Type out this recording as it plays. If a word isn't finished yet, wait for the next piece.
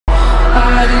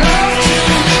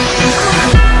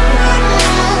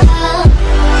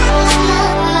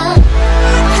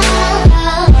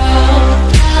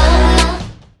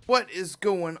is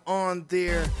going on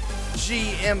there,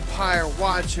 G Empire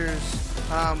watchers?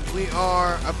 We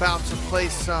are about to play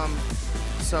some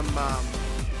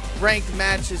ranked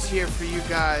matches here for you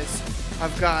guys.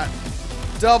 I've got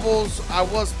doubles. I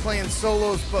was playing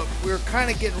solos, but we were kind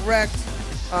of getting wrecked.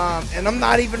 And I'm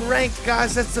not even ranked,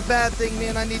 guys. That's the bad thing,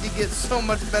 man. I need to get so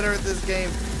much better at this game.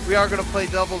 We are going to play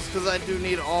doubles because I do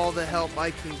need all the help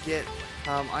I can get.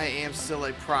 I am still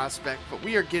a prospect, but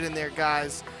we are getting there,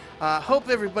 guys. Hope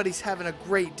everybody's having a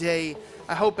great day.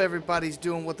 I hope everybody's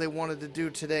doing what they wanted to do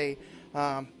today.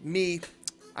 Me,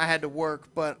 I had to work,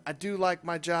 but I do like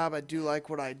my job. I do like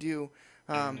what I do.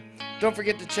 Don't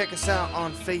forget to check us out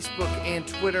on Facebook and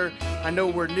Twitter. I know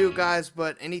we're new, guys,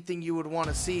 but anything you would want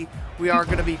to see, we are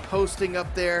going to be posting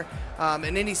up there. And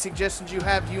any suggestions you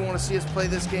have, do you want to see us play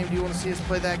this game? Do you want to see us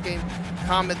play that game?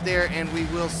 Comment there, and we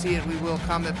will see it. We will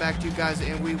comment back to you guys,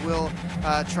 and we will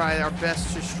try our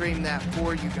best to stream that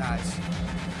for you guys.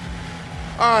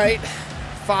 All right,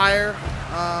 Fire,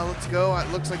 let's go. It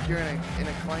looks like you're in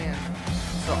a clan,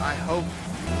 so I hope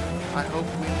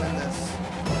we win this.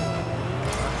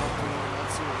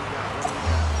 Let's see what we got.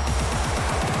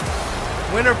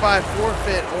 Winner by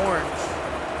forfeit, orange.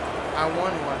 I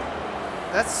won one.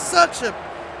 That's such a,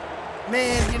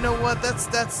 man, you know what?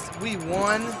 We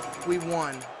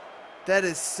won. That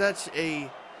is such a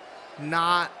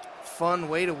not fun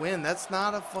way to win. That's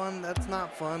not fun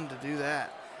to do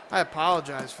that. I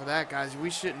apologize for that, guys. We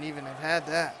shouldn't even have had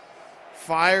that.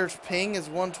 Fire's ping is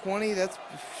 120. That's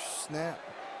snap.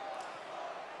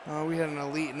 Oh, we had an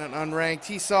elite and an unranked.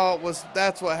 He saw it was,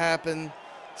 that's what happened.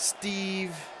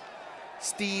 Steve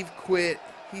quit.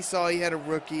 He saw he had a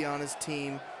rookie on his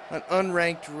team, an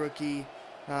unranked rookie,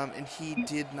 and he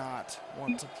did not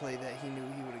want to play that. He knew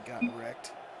he would have gotten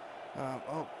wrecked.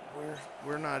 Oh,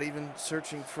 we're not even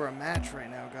searching for a match right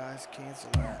now, guys. Cancel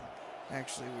that.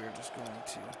 Actually, we're just going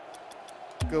to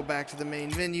go back to the main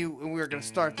menu, and we're going to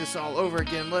start this all over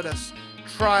again. Let us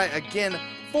try again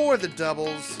for the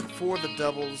doubles.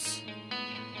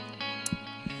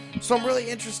 So I'm really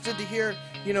interested to hear,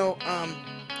 you know,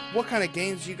 what kind of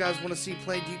games you guys want to see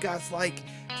played. Do you guys like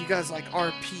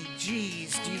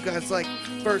RPGs? Do you guys like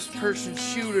first-person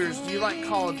shooters? Do you like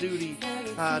Call of Duty?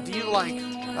 Do you like,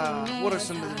 what are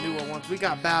some of the newer ones? We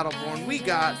got Battleborn. We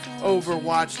got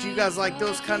Overwatch. Do you guys like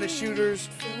those kind of shooters?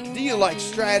 Do you like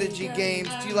strategy games?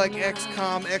 Do you like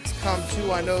XCOM? XCOM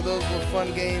 2, I know those were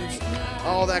fun games.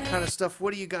 All that kind of stuff.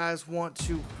 What do you guys want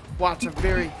to watch? I'm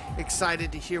very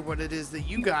excited to hear what it is that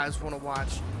you guys want to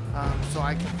watch. So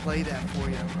I can play that for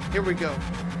you. Here we go.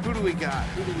 Who do we got?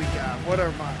 What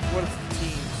are the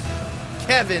teams?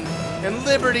 Kevin and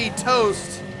Liberty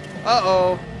Toast.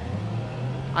 Uh-oh.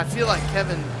 I feel like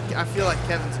Kevin's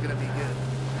gonna be good.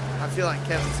 I feel like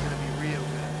Kevin's gonna be real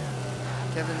good.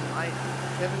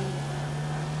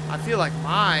 I feel like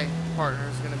my partner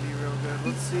is gonna be real good.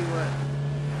 Let's see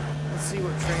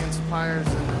what transpires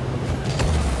in the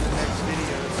next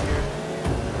videos here.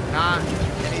 Not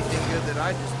anything good that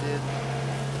I just did.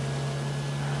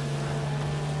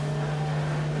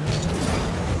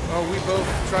 Oh, we both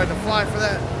tried to fly for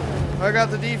that. I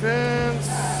got the defense.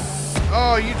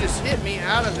 Oh, you just hit me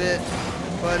out of it,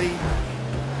 buddy.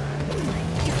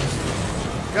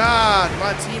 God,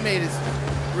 my teammate is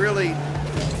really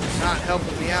not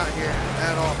helping me out here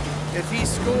at all. If he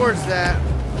scores that,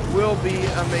 will be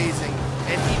amazing.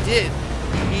 And he did.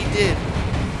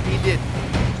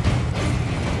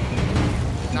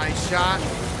 Nice shot.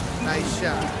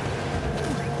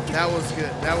 That was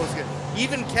good.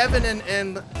 Even Kevin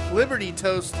and Liberty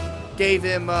Toast gave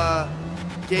him a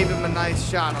nice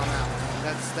shot on that one.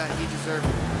 He deserved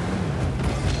it.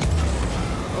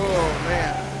 Oh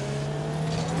man.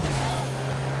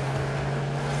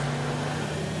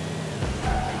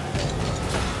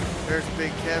 There's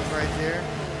Big Kev right there,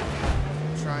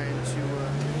 trying to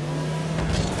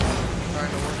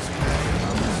work some magic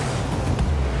on this.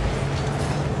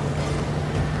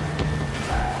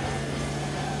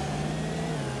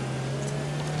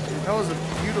 That was a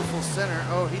beautiful center.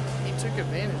 Oh, he took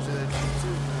advantage of that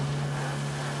too.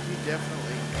 He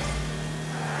definitely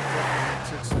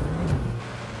took some advantage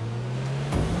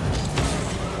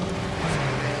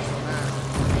on that.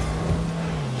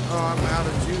 Oh, I'm out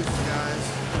of juice, guys.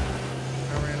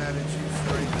 I ran out of juice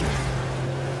right there.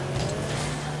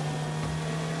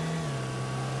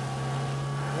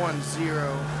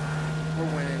 1-0.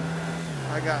 We're winning.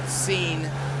 I got seen.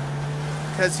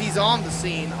 Because he's on the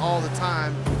scene all the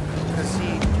time. Because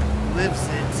he lives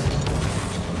it.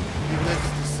 He lives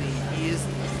the scene. He is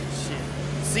the shit.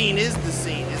 Scene is the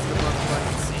scene. Is the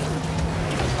motherfucking scene.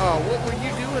 Oh, what were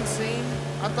you doing, Scene?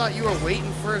 I thought you were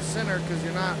waiting for a center because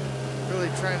you're not really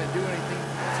trying to do anything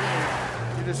team,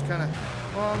 you're just kind of,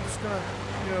 well, I'm just gonna,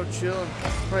 you know, chill and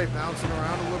probably bouncing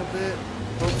around a little bit.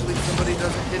 Hopefully somebody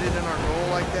doesn't hit it in our goal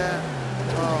like that.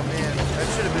 Oh man, that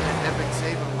should have been an epic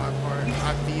save on my part.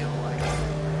 I feel like.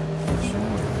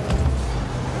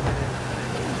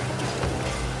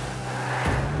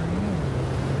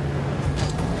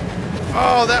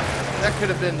 Oh, that could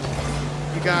have been,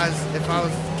 you guys, if I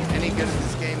was any good at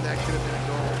this game, that could have been a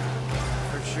goal,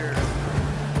 for sure.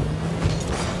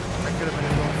 That could have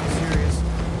been a goal for serious.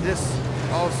 This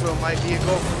also might be a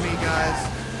goal for me, guys.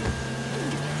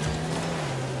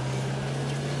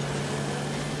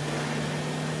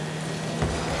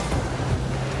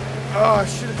 Oh, I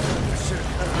should have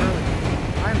cut early.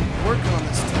 I'm working on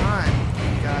this time,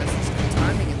 guys. This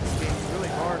timing in this game is really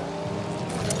hard.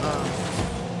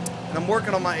 And I'm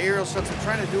working on my aerial shots. I'm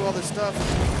trying to do all this stuff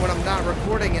when I'm not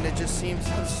recording, and it just seems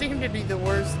to be the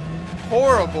worst,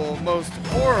 most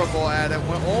horrible at it.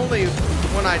 Only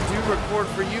when I do record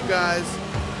for you guys.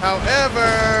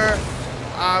 However,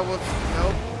 I will.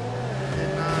 Nope,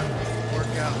 did not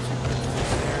work out too good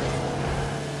there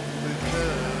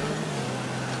because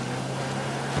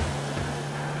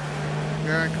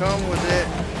here I come with it.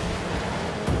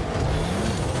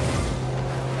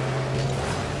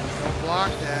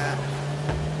 Block that.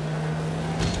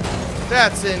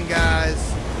 That's in,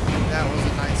 guys. That was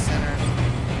a nice center.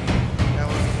 That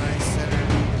was a nice center.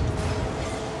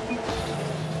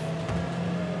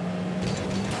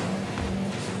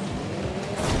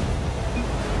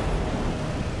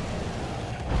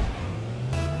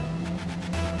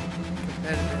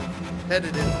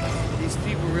 Competitive. These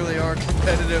people really are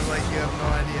competitive. Like, you have no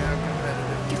idea how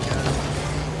competitive you guys are.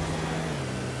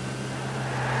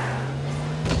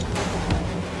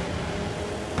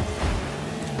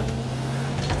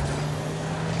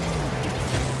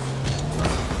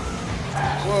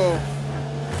 Whoa.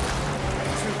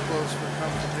 Too close for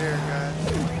comfort there, guys.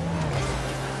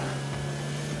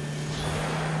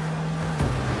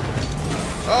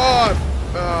 Oh,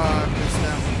 I missed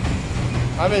that one.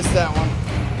 I missed that one.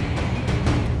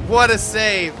 What a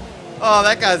save. Oh,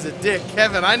 that guy's a dick,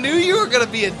 Kevin. I knew you were going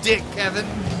to be a dick, Kevin.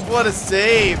 What a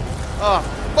save. Oh,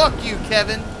 fuck you,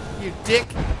 Kevin. You dick.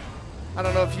 I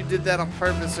don't know if you did that on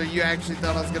purpose or you actually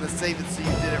thought I was going to save it so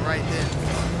you did it right then.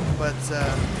 But,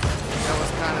 that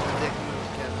was kind of a dick move,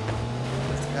 Kevin.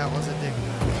 That was a dick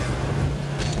move, Kevin.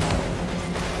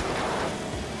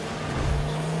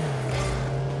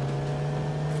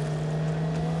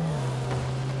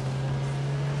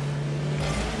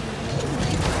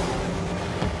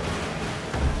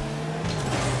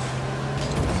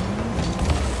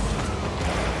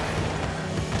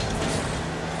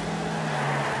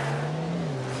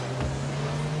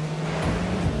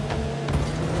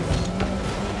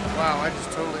 Wow, I just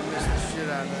totally missed the shit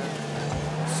out of that.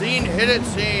 Scene, hit it,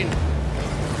 scene.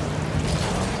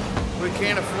 We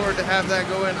can't afford to have that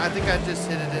go in. I think I just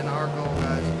hit it in our goal,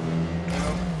 guys.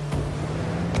 Nope.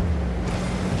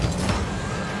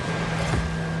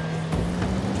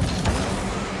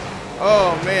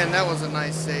 Oh, man, that was a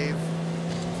nice save.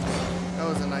 That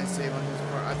was a nice save on his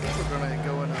part. I think we're going to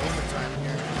go into overtime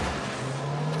here.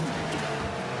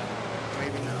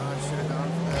 Maybe not. I should have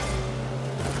gone for that.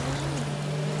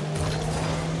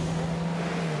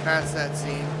 Past that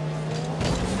scene.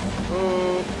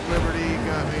 Oh, Liberty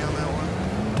got me on that one.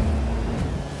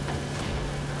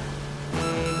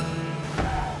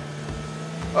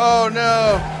 Oh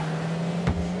no!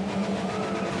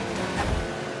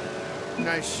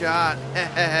 Nice shot.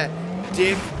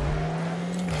 Dick.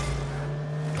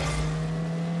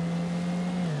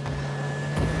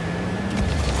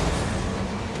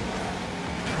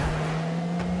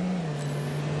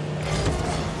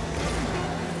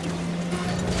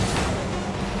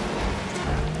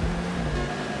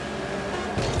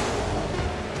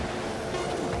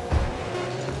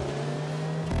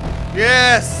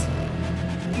 Yes!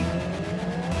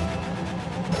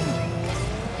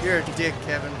 You're a dick,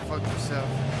 Kevin. Fuck yourself.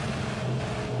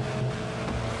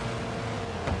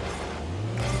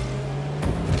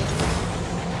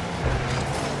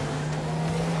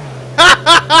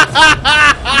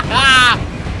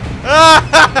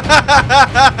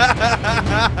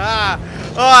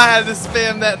 Oh, I had to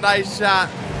spam that nice shot.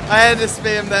 I had to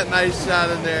spam that nice shot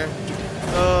in there.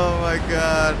 Oh my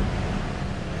god.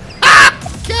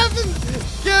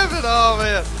 Kevin, oh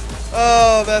man.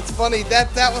 Oh, that's funny.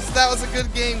 That was a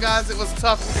good game, guys. It was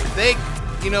tough. They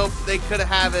could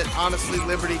have it. Honestly,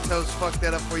 Liberty Toast fucked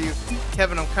that up for you.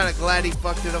 Kevin, I'm kind of glad he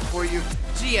fucked it up for you.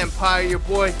 G Empire, your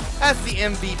boy, that's the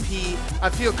MVP. I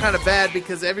feel kind of bad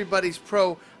because everybody's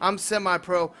pro. I'm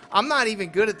semi-pro. I'm not even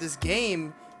good at this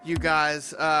game, you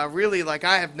guys. Really, like,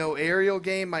 I have no aerial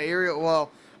game. My aerial,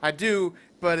 well, I do,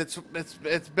 but it's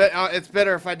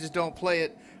better if I just don't play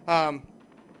it.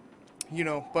 You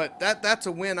know, but that's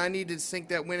a win. I needed to sink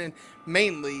that win in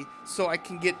mainly so I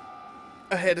can get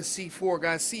ahead of C4,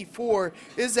 guys. C4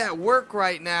 is at work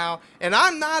right now, and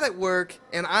I'm not at work,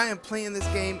 and I am playing this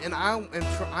game, and I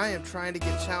am trying to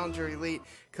get Challenger Elite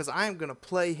because I am gonna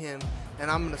play him, and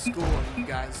I'm gonna school him, you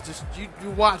guys. Just you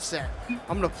watch that.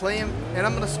 I'm gonna play him, and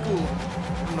I'm gonna school him.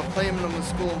 I'm gonna play him, and I'm gonna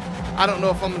school him. I don't know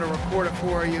if I'm gonna record it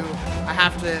for you. I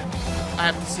have to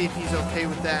see if he's okay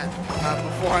with that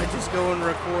before I just go and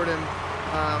record him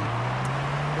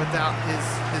without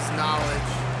his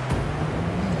knowledge.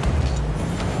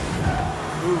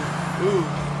 Ooh,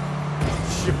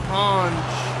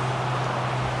 Chiponge.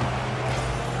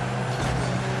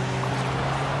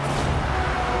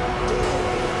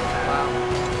 Wow.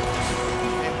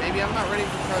 Maybe I'm not ready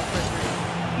for crush pressure.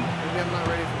 Maybe I'm not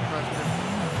ready for crush pressure.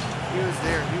 He was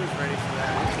there. He was ready for that.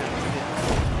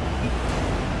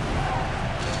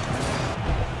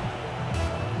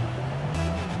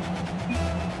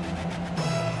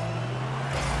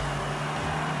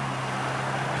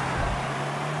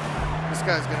 This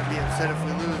guy's gonna be upset if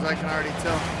we lose. I can already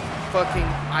tell. Fucking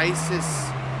ISIS.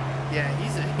 Yeah,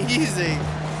 he's a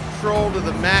troll to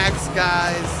the max,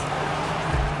 guys.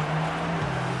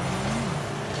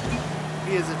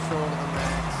 He is a troll to the max.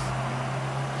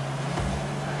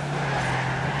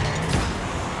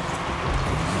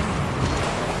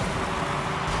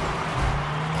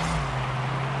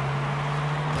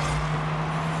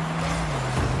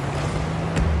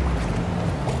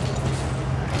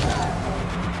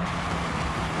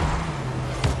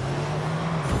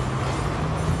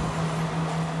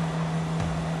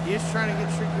 He's trying to get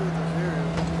tricky with the zero.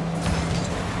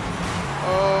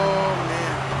 Oh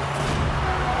man.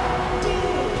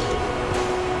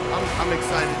 I'm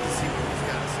excited to see what he's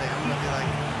got to say. I'm gonna be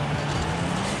like,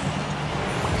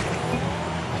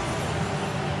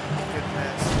 good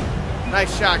pass.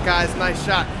 Nice shot, guys. Nice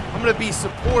shot. I'm gonna be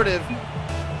supportive.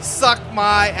 Suck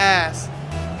my ass.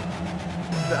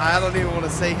 I don't even want to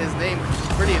say his name, which is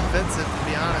pretty offensive, to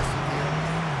be honest with you.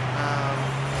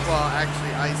 Well,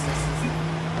 actually, ISIS is.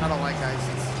 I don't like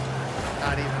ISIS.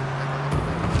 Not even like a little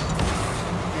bit.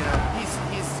 You know,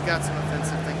 he's got some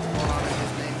offensive things going on in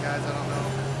his name, guys. I don't know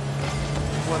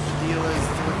what the deal is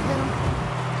with him.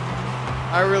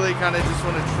 I really kind of just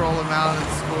want to troll him out and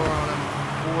score on him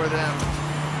for them.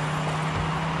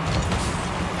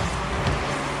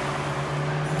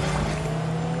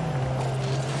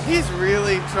 He's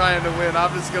really trying to win. I'm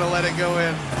just going to let it go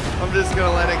in. I'm just going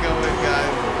to let it go in,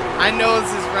 guys. I know this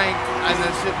is ranked. I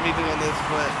shouldn't be doing this,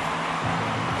 but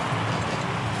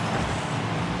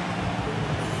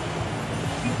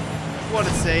what a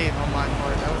save on my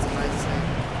part. That was a nice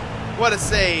save. What a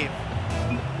save.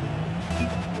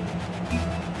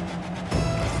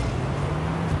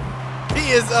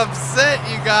 He is upset,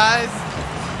 you guys.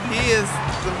 He is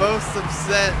the most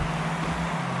upset.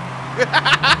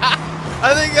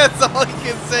 I think that's all he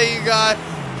can say, you guys.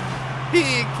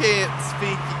 He can't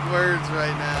speak words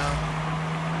right now.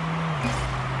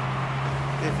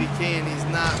 If he can, he's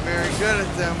not very good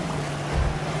at them.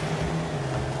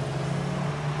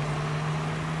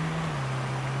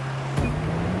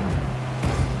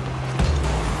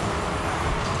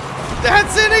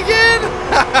 That's it again!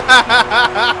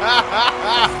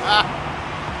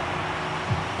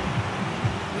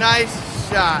 Nice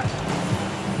shot.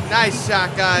 Nice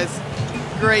shot, guys.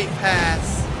 Great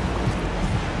pass.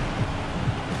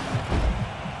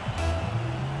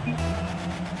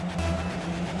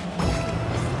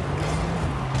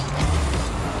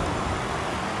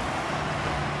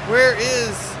 Where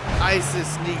is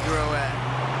ISIS Negro at?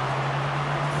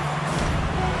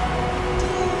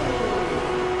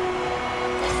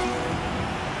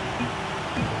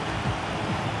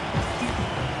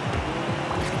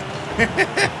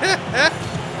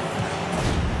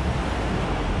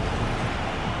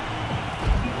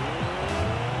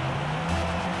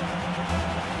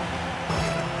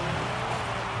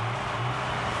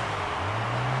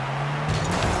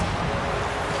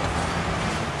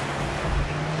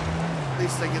 At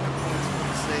least I get the points for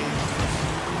the save.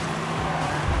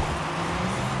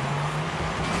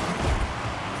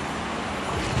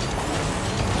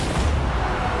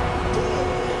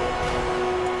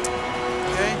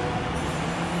 Okay.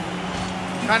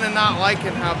 Kind of not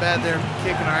liking how bad they're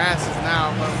kicking our asses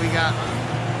now, but we got.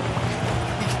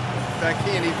 I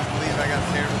can't even believe I got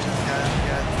paired with this guy.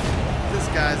 This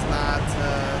guy's not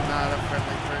a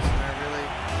friendly person. I really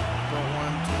don't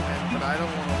want him to win, but I don't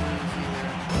want to lose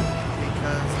either.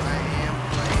 Because I am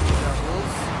playing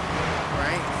doubles,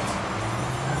 ranked,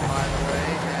 by the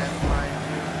way,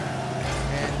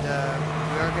 and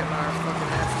we are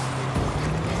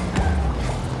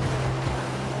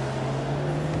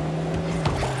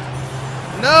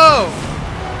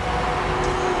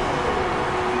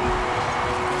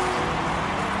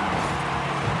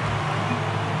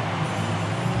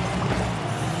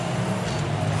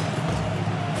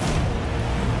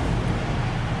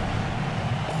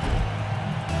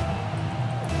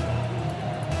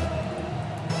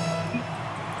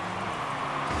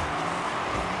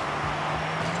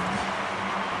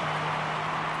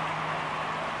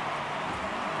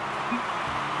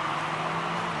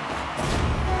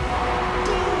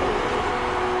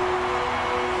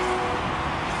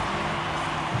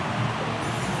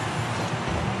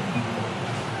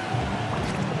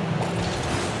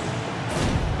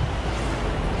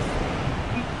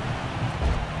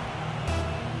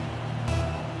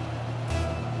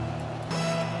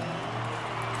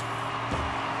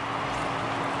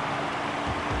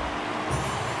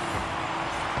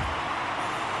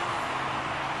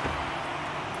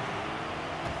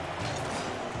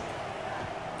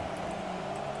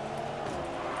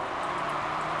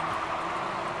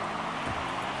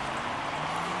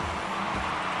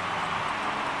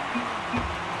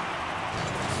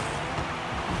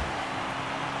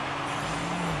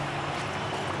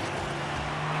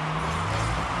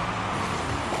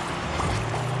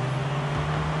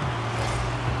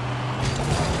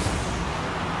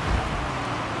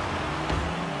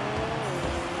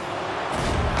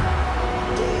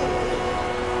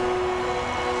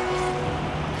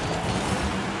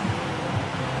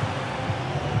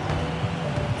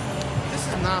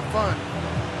not fun.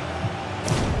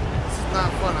 This is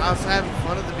not fun. I was having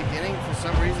fun at the beginning. For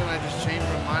some reason, I just changed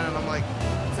my mind, and I'm like,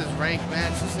 this is ranked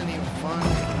match. This isn't even fun.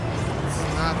 This is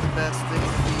not the best thing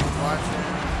to be watching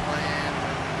and playing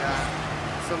when you got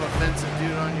some offensive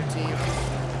dude on your team.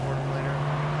 Record him later.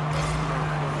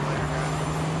 Record him later, guys.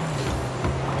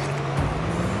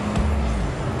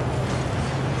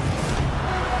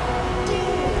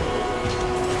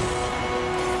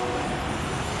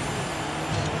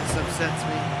 This upsets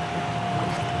me.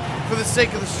 For the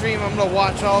sake of the stream, I'm gonna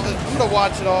watch all this. I'm gonna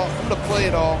watch it all. I'm gonna play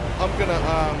it all. I'm gonna,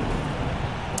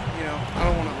 you know, I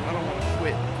don't wanna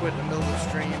quit in the middle of the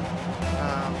stream. Yeah,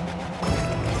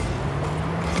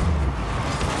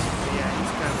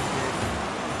 he's kind of big.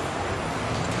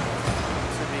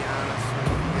 To be honest with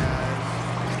you guys.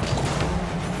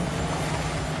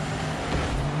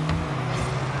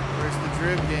 Where's the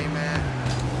drib game at?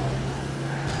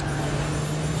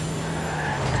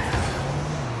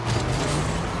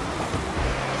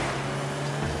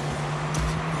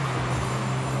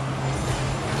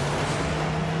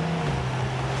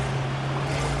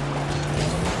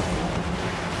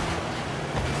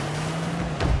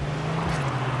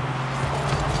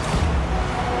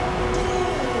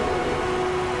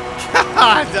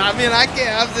 I mean, I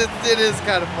can't. It is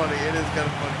kind of funny. It is kind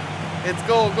of funny. It's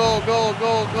goal. Replay.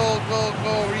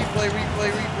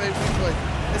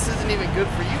 This isn't even good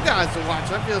for you guys to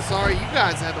watch. I feel sorry you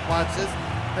guys had to watch this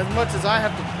as much as I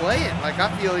have to play it. Like, I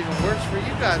feel even worse for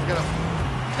you guys. You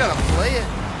gotta play it.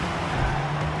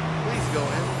 Please go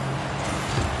in.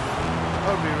 I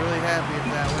would be really happy if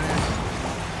that went in.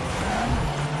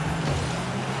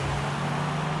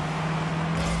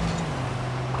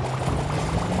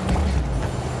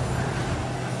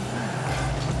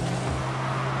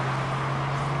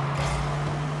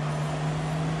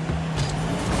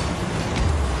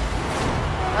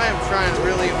 Trying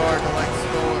really hard to like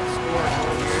score a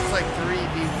goal here. It's like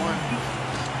 3v1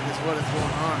 is what is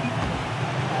going on.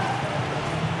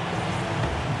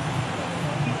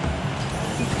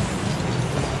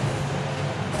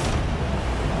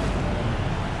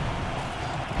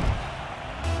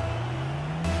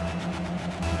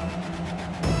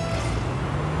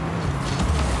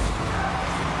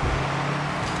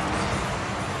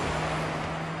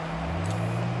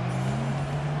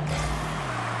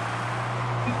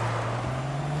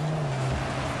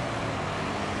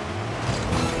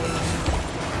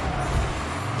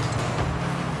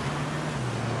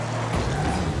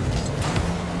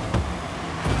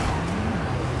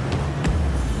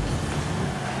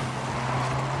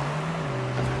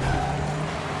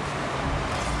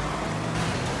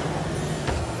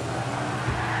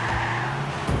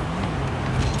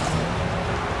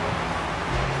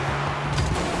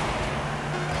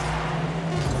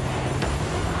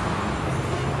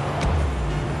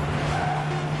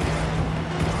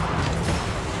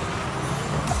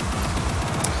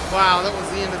 Wow, that was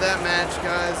the end of that match,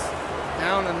 guys.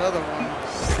 Down another one.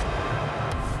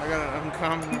 I got an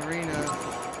uncommon arena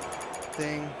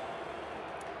thing.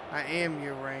 I am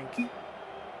your rank.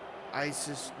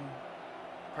 ISIS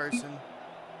person.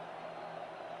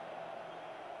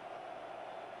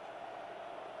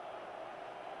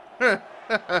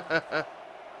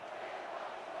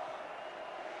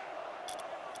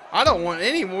 I don't want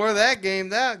any more of that game.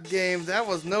 That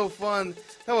was no fun.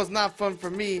 That was not fun for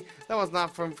me. That was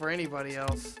not fun for anybody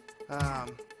else.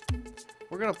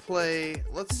 We're gonna play.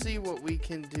 Let's see what we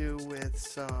can do with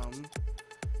some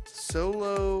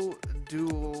solo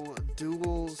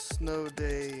dual snow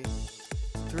day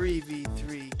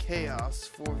 3v3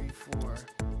 chaos 4v4.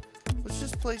 Let's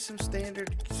just play some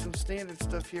standard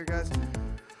stuff here, guys.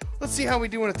 Let's see how we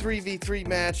do in a 3v3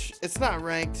 match. It's not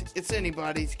ranked. It's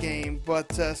anybody's game.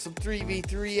 But some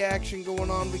 3v3 action going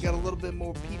on. We got a little bit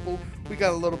more people. We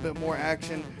got a little bit more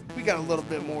action. We got a little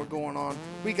bit more going on.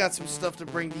 We got some stuff to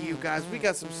bring to you guys. We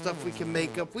got some stuff we can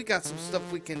make up. We got some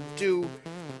stuff we can do.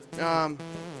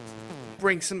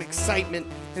 Bring some excitement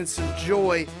and some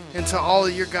joy into all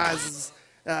of your guys'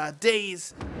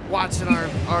 days watching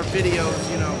our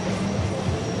videos, you know.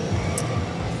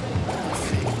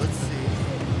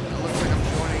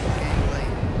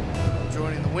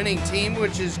 Winning team,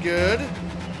 which is good.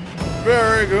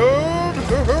 Very good.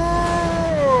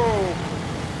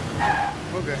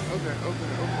 Okay.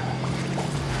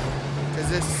 Is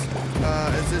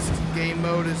this game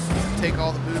mode? Is take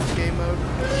all the boots game mode?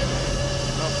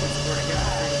 Oh, we scored again.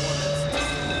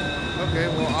 3-1. Okay,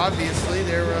 well obviously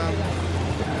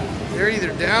they're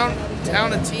either down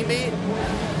a teammate,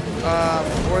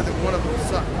 or that one of them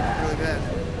sucked really bad.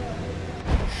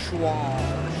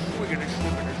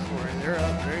 They're up.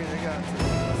 They got it.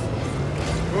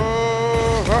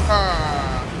 Oh, ha ha.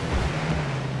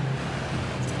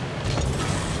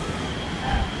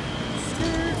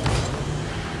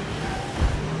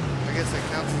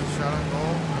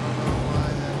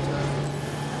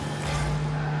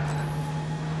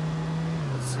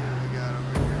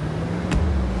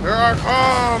 Here I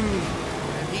come!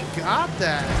 And he got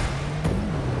that.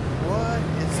 What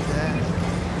is that?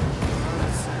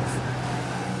 Nonsense.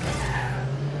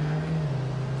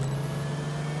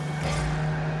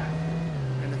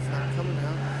 And it's not coming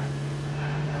out.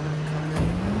 I'm gonna come in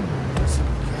with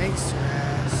some gangster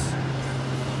ass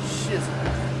shizzle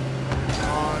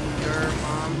on your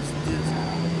mom's dizzle.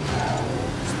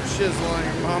 Some shizzle on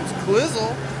your mom's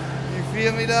clizzle. You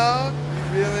feel me, dog?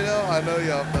 You feel me, dog? I know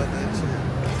y'all felt that shit.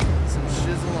 Some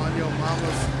shizzle on your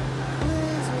mama's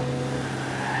clizzle.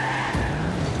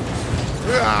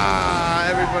 Ah,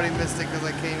 everybody missed it because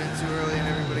I came in too early and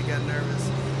everybody got nervous.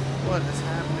 What is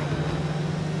happening?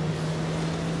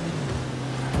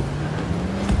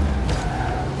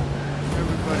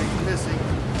 Everybody's missing.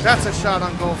 That's a shot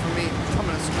on goal for me. I'm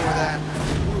gonna score that.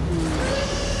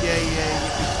 Woohoo. Yeah,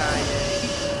 yippee-ki-yay.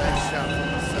 Nice shot for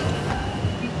myself.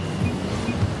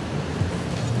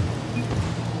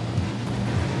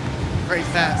 Great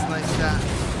pass, nice shot.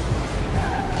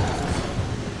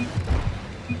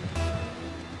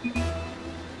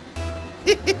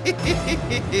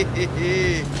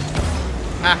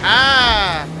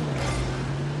 Aha!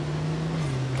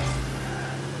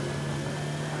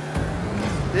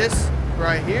 This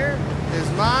right here is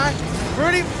my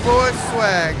pretty boy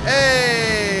swag.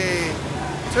 Hey!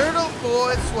 Turtle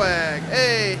boy swag.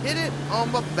 Hey! Hit it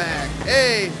on my back.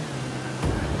 Hey!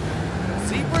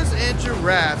 Zebras and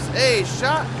giraffes. Hey!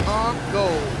 Shot on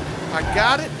goal. I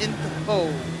got it in the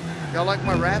hole. Y'all like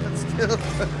my rapping skills?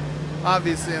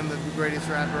 Obviously, I'm the greatest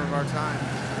rapper of our time.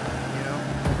 You know?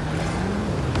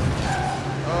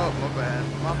 Oh, my bad.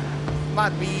 My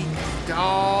B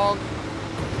dog.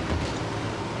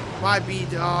 My B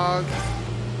dog.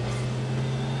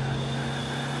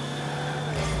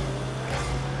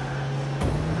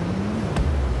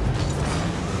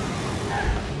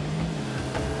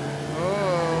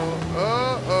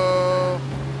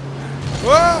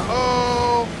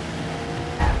 Uh-oh.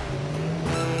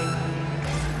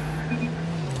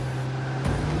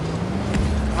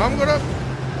 I'm gonna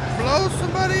blow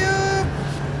somebody up.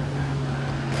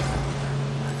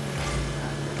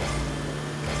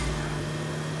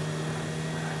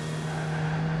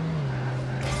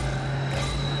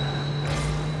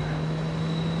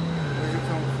 Where's he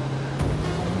coming from?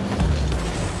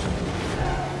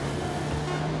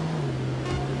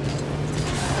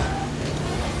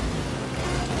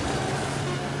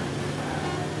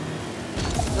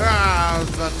 Ah, I was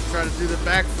about to try to do the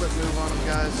backflip move on him,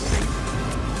 guys.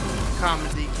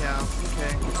 Common decal.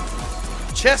 Okay.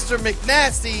 Chester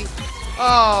McNasty.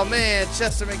 Oh, man.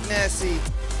 Chester McNasty.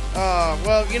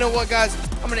 Well, you know what, guys?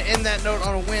 I'm going to end that note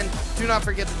on a win. Do not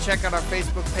forget to check out our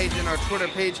Facebook page and our Twitter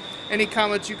page. Any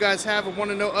comments you guys have or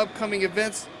want to know upcoming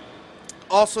events.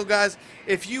 Also, guys,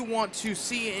 if you want to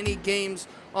see any games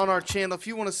on our channel, if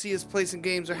you want to see us play some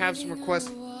games or have some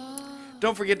requests,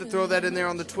 don't forget to throw that in there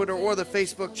on the Twitter or the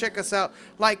Facebook. Check us out.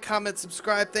 Like, comment,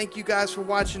 subscribe. Thank you guys for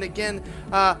watching again.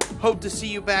 Hope to see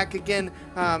you back again.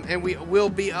 And we will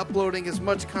be uploading as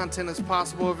much content as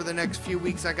possible over the next few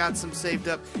weeks. I got some saved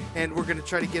up, and we're going to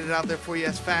try to get it out there for you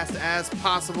as fast as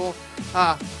possible.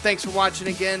 Thanks for watching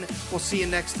again. We'll see you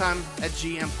next time at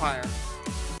G Empire.